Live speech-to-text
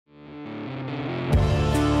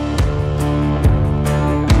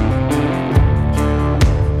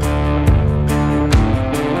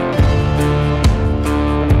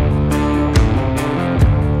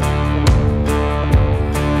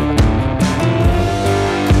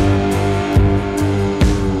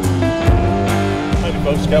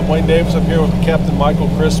Capt Wayne Davis. I'm here with Captain Michael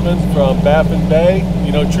Crisman from Baffin Bay.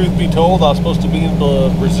 You know, truth be told, I was supposed to be in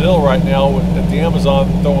Brazil right now at the Amazon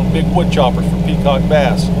throwing big wood choppers for peacock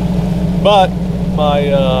bass. But my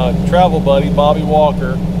travel buddy, Bobby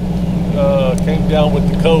Walker, came down with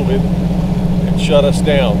the COVID and shut us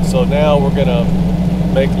down. So now we're gonna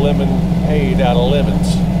make lemonade out of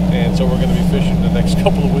lemons. And so we're gonna be fishing the next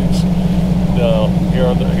couple of weeks here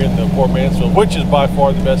in the Port Mansfield, which is by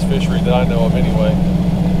far the best fishery that I know of anyway.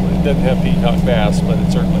 It doesn't have peacock bass, but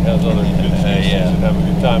it certainly has other good species that have a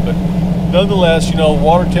good time. But nonetheless, you know,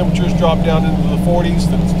 water temperatures dropped down into the 40s.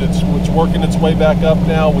 It's working its way back up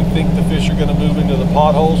now. We think the fish are going to move into the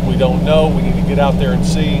potholes. We don't know. We need to get out there and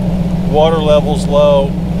see. Water levels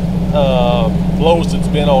low, lowest it's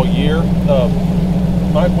been all year.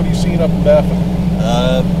 Mike, what are you seeing up in Baffin?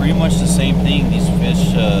 Pretty much the same thing. These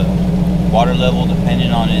fish, water level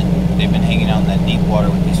depending on it, they've been hanging out in that deep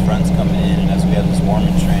water with these fronts coming in, and as we have this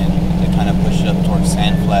warming trend, they kind of push it up towards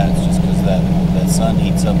sand flats just because that sun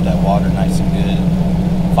heats up that water nice and good.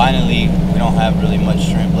 Finally, we don't have really much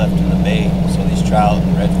shrimp left in the bay, so these trout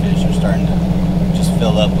and redfish are starting to just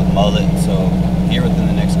fill up with mullet. So here within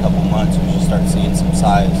the next couple months, we should start seeing some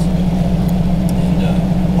size, and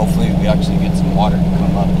hopefully we actually get some water to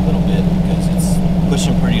come up a little bit because it's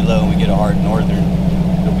pushing pretty low and we get a hard northern.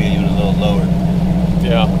 It'll be even a little lower.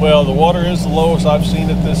 Yeah, well, the water is the lowest I've seen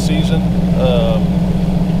it this season,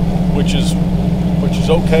 which is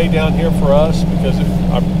okay down here for us because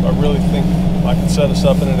I really think I can set us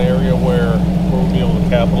up in an area where we'll be able to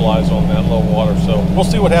capitalize on that low water. So we'll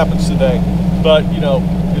see what happens today. But you know,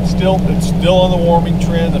 it's still on the warming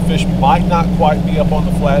trend. The fish might not quite be up on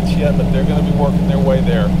the flats yet, but they're going to be working their way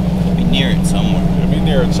there. They'll be near it somewhere. They'll be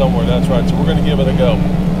near it somewhere. That's right. So we're going to give it a go.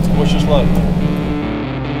 Wish us luck.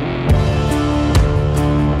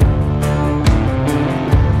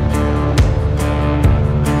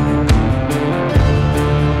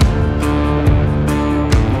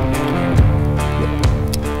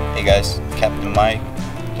 Hey guys, Captain Mike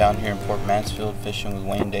down here in Port Mansfield fishing with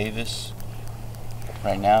Wayne Davis.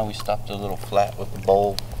 Right now we stopped at a little flat with the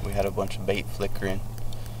bowl. We had a bunch of bait flickering.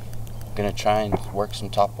 Gonna try and work some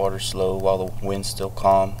topwater slow while the wind's still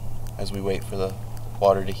calm as we wait for the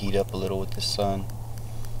water to heat up a little with the sun.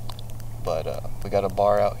 But we got a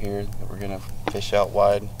bar out here that we're gonna fish out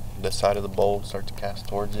wide the side of the bowl, start to cast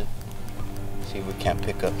towards it. See if we can't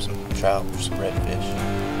pick up some trout or some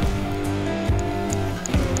redfish.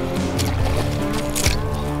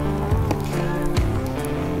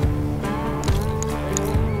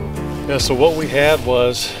 Yeah, so what we had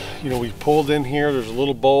was, you know, we pulled in here, there's a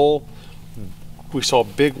little bowl. We saw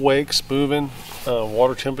big wakes moving.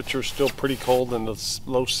 Water temperature still pretty cold in the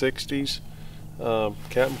low 60s.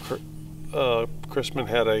 Captain Crisman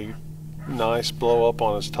had a nice blow up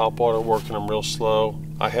on his topwater, working them real slow.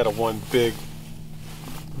 I had one big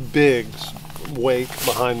wake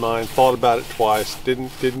behind mine, thought about it twice,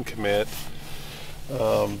 didn't commit.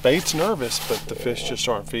 Bait's nervous, but the fish just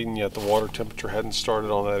aren't feeding yet. The water temperature hadn't started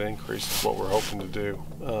on that increase is what we're hoping to do.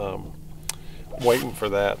 Waiting for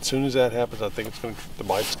that. As soon as that happens, I think the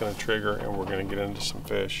bite's going to trigger and we're going to get into some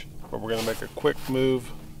fish. But we're going to make a quick move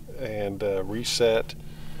and reset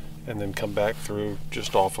and then come back through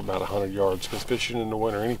just off about 100 yards because fishing in the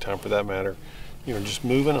winter, anytime for that matter, you know, just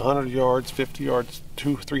moving 100 yards, 50 yards,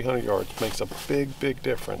 200-300 yards makes a big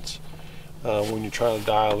difference. When you try to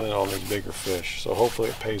dial in on these bigger fish. So hopefully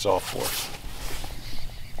it pays off for us.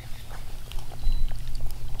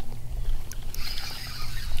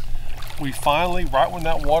 We finally, right when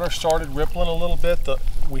that water started rippling a little bit,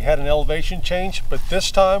 we had an elevation change, but this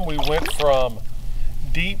time we went from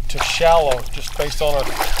deep to shallow just based on our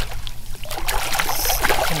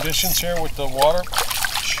conditions here with the water.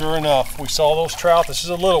 Sure enough, we saw those trout. This is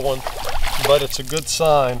a little one, but it's a good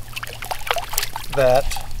sign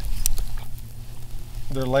that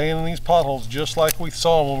they're laying in these potholes just like we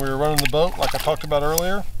saw them when we were running the boat, like I talked about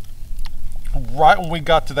earlier. Right when we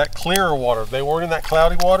got to that clearer water, they weren't in that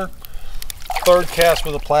cloudy water. Third cast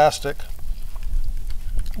with a plastic,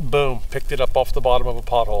 boom, picked it up off the bottom of a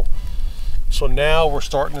pothole. So now we're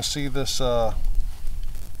starting to see this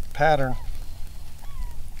pattern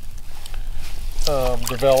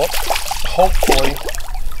develop. Hopefully,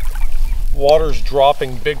 water's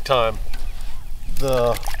dropping big time.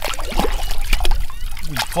 The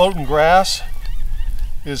floating grass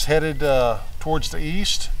is headed towards the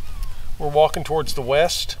east. We're walking towards the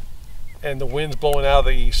west and the wind's blowing out of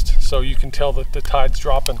the east, so you can tell that the tide's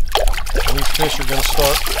dropping and these fish are going to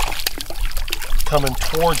start coming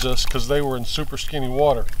towards us because they were in super skinny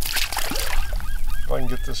water. If I can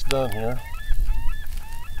get this done here.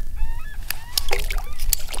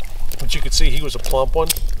 But you can see he was a plump one.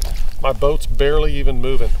 My boat's barely even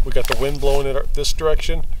moving. We got the wind blowing in this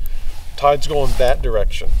direction, tide's going that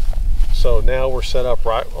direction. So now we're set up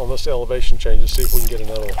right on this elevation change to see if we can get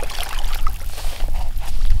another one.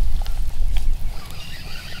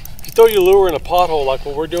 If you throw your lure in a pothole like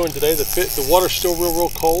what we're doing today, the water's still real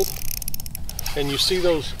cold, and you see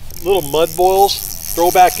those little mud boils, throw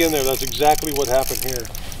back in there. That's exactly what happened here.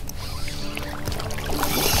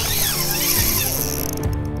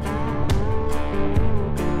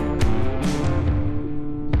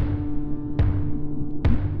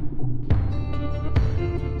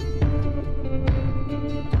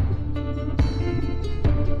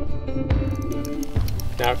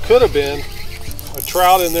 Now it could have been a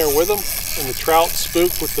trout in there with them, and the trout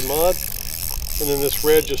spooked with the mud, and then this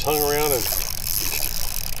red just hung around and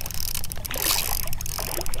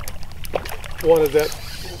wanted that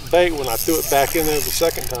bait when I threw it back in there the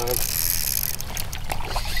second time.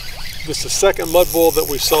 This is the second mud boil that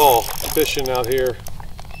we saw fishing out here,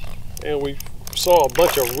 and we saw a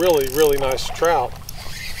bunch of really nice trout.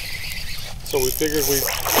 So we figured we'd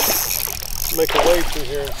make a wade through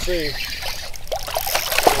here and see.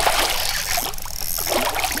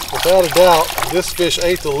 Without a doubt, this fish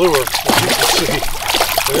ate the lure, as you can see.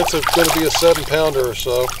 And it's going to be a 7-pounder or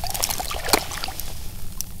so.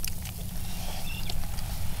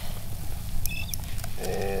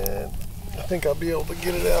 And I think I'll be able to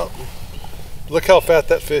get it out. Look how fat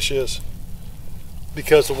that fish is,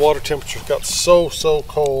 because the water temperature got so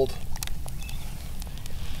cold.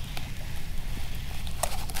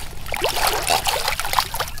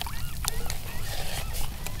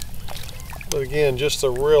 But again, just a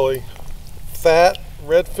really fat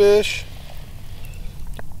redfish.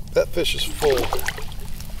 That fish is full.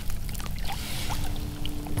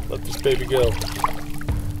 Let this baby go.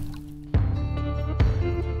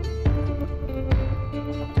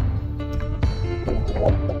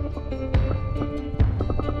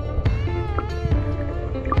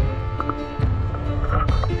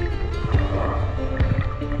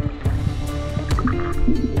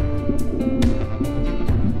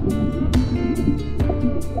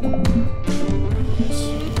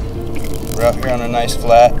 We're out here on a nice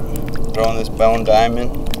flat, throwing this bone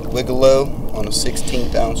diamond wiggle-low on a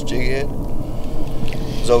 16th ounce jig head.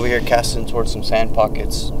 I was over here casting towards some sand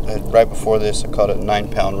pockets. Right before this, I caught a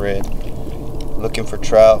 9-pound red, looking for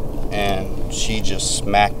trout, and she just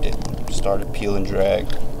smacked it. Started peeling drag.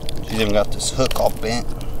 She's even got this hook all bent.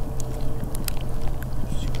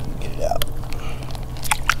 See if we can get it out.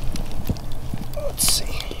 Let's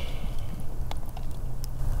see.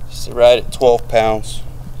 She's right at 12 pounds.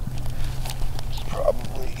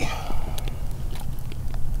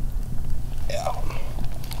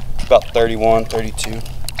 About 31, 32.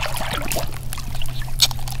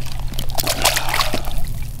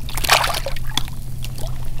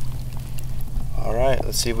 All right,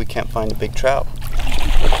 let's see if we can't find a big trout.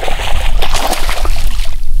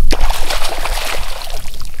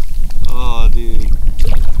 Oh, dude.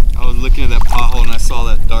 I was looking at that pothole and I saw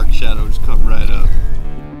that dark shadow just come right up.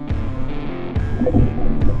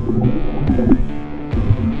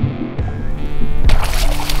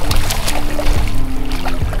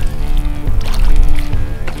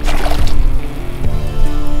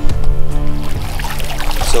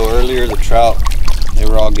 So earlier the trout, they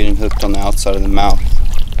were all getting hooked on the outside of the mouth.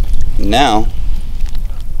 Now,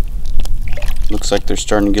 looks like they're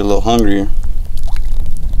starting to get a little hungrier.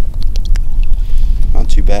 Not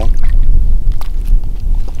too bad.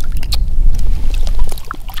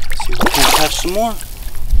 Let's see if we can catch some more.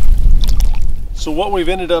 So what we've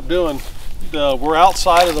ended up doing, we're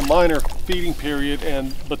outside of the minor feeding period,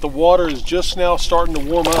 but the water is just now starting to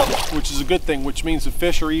warm up, which is a good thing, which means the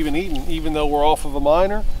fish are even eating, even though we're off of a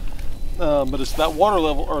minor. But it's that water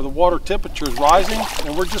level, or the water temperature is rising,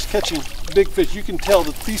 and we're just catching big fish. You can tell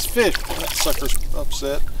that these fish, that sucker's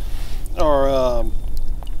upset, are,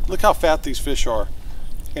 look how fat these fish are.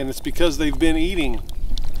 And it's because they've been eating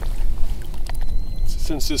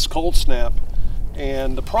since this cold snap.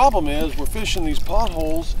 And the problem is we're fishing these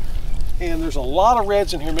potholes, and there's a lot of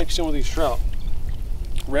reds in here mixed in with these trout.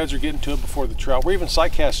 Reds are getting to it before the trout. We're even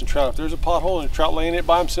sight casting trout. If there's a pothole and a trout laying in it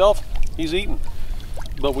by himself, he's eating.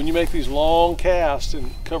 But when you make these long casts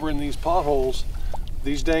and covering these potholes,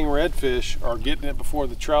 these dang redfish are getting it before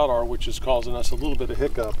the trout are, which is causing us a little bit of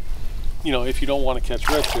hiccup. You know, if you don't want to catch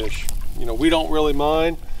redfish. You know, we don't really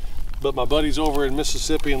mind, but my buddies over in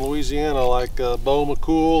Mississippi and Louisiana, like Bo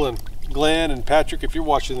McCool and Glenn and Patrick, if you're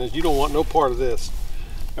watching this, you don't want no part of this.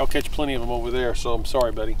 I'll catch plenty of them over there, so I'm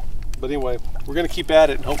sorry, buddy. But anyway, we're going to keep at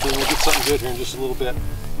it, and hopefully we'll get something good here in just a little bit.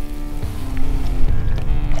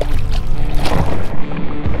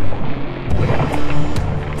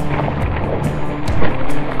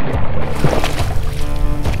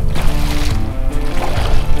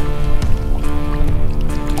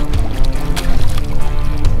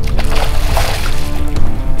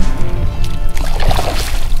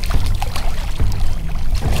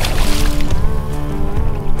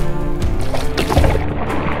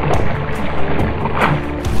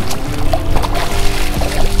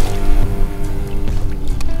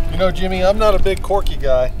 know, Jimmy, I'm not a big corky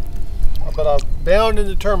guy, but I'm bound and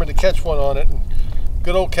determined to catch one on it. And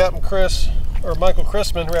good old Captain Michael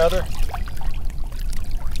Crisman rather,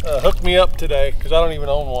 hooked me up today because I don't even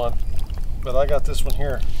own one. But I got this one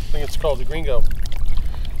here. I think it's called the Gringo.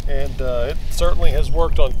 And it certainly has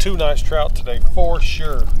worked on 2 nice trout today, for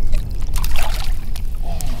sure.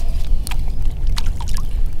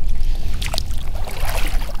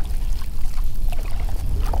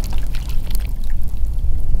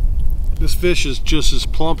 This fish is just as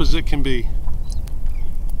plump as it can be.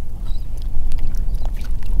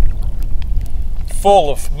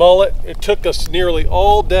 Full of mullet. It took us nearly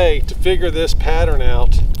all day to figure this pattern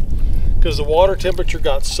out because the water temperature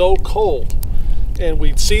got so cold. And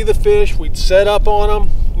we'd see the fish, we'd set up on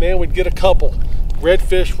them, man, we'd get a couple.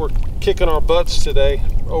 Redfish were kicking our butts today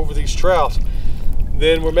over these trout.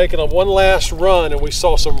 Then we're making one last run and we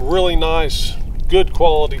saw some really nice, good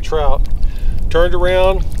quality trout. Turned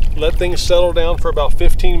around, let things settle down for about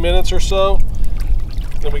 15 minutes or so.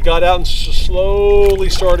 Then we got out and slowly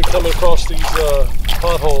started coming across these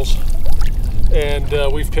potholes.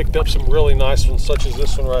 And we've picked up some really nice ones, such as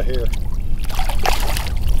this one right here.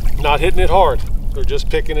 Not hitting it hard, they're just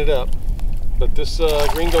picking it up. But this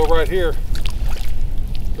Gringo right here,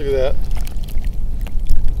 look at that.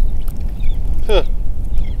 Huh.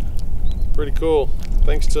 Pretty cool.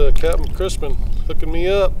 Thanks to Capt Crisman hooking me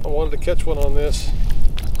up. I wanted to catch one on this,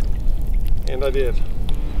 and I did.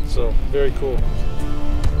 So, very cool.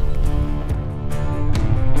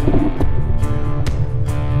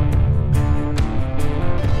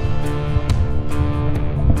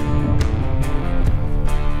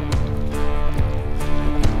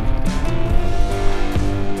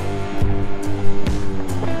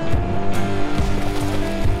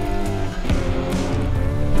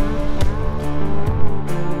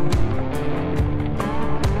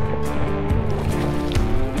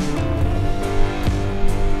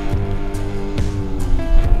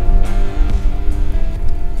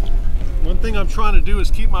 Thing I'm trying to do is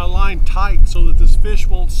keep my line tight so that this fish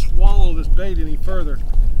won't swallow this bait any further.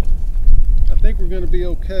 I think we're going to be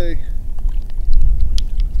okay.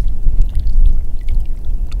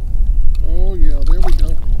 Oh yeah, there we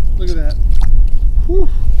go. Look at that. Whew.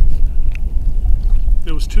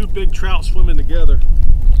 There was 2 big trout swimming together.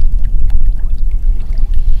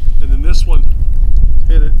 And then this one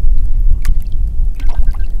hit it.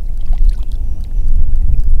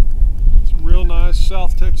 Real nice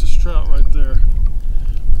South Texas trout right there.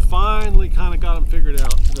 Finally kind of got them figured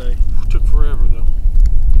out today. Took forever though.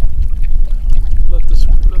 Let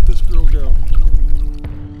this girl go.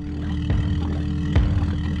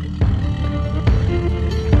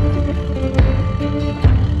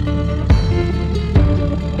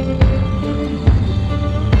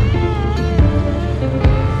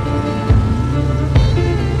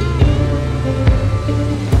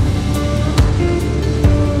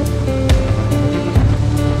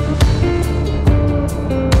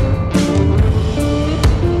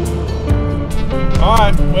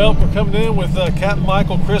 Alright, well, we're coming in with Capt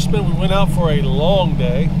Michael Crisman. We went out for a long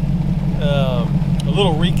day. A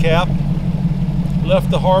little recap.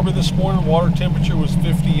 Left the harbor this morning, water temperature was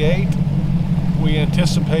 58. We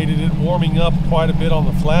anticipated it warming up quite a bit on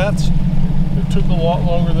the flats. It took a lot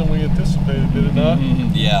longer than we anticipated, did it not?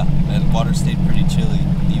 Yeah, and water stayed pretty chilly,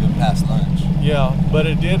 even past lunch. Yeah, but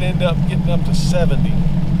it did end up getting up to 70.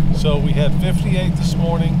 So we had 58 this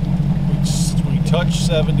morning. We touched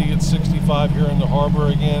 70 at 65 here in the harbor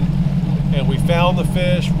again, and we found the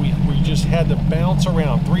fish. We just had to bounce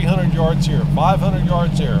around 300 yards here, 500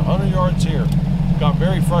 yards there, 100 yards here. Got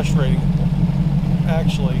very frustrating.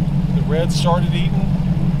 Actually, the reds started eating,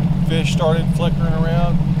 fish started flickering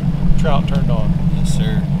around, trout turned on. Yes,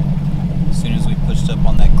 sir. As soon as we pushed up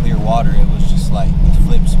on that clear water, it was just like the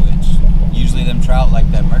flip switch. Usually them trout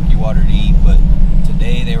like that murky water to eat, but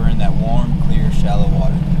today they were in that warm, clear, shallow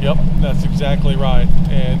water. Yep, that's exactly right.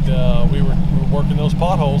 And we were working those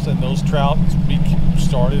potholes, and those trout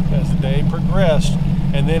started as the day progressed,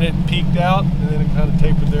 and then it peaked out, and then it kind of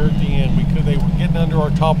tapered there at the end. They were getting under our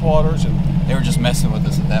top waters, and they were just messing with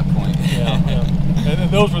us at that point. Yeah. And then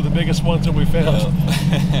those were the biggest ones that we found.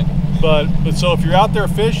 Yep. But so if you're out there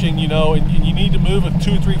fishing, you know, and you need to move at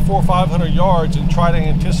 200, 300, 400, 500 yards and try to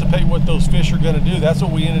anticipate what those fish are going to do. That's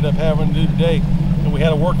what we ended up having to do today, and we had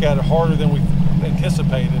to work at it harder than we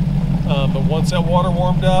anticipated. But once that water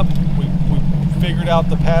warmed up, we figured out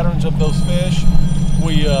the patterns of those fish.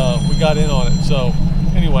 We got in on it. So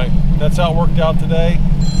anyway, that's how it worked out today,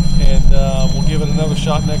 and we'll give it another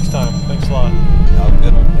shot next time. Thanks a lot. Have a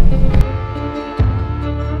good one.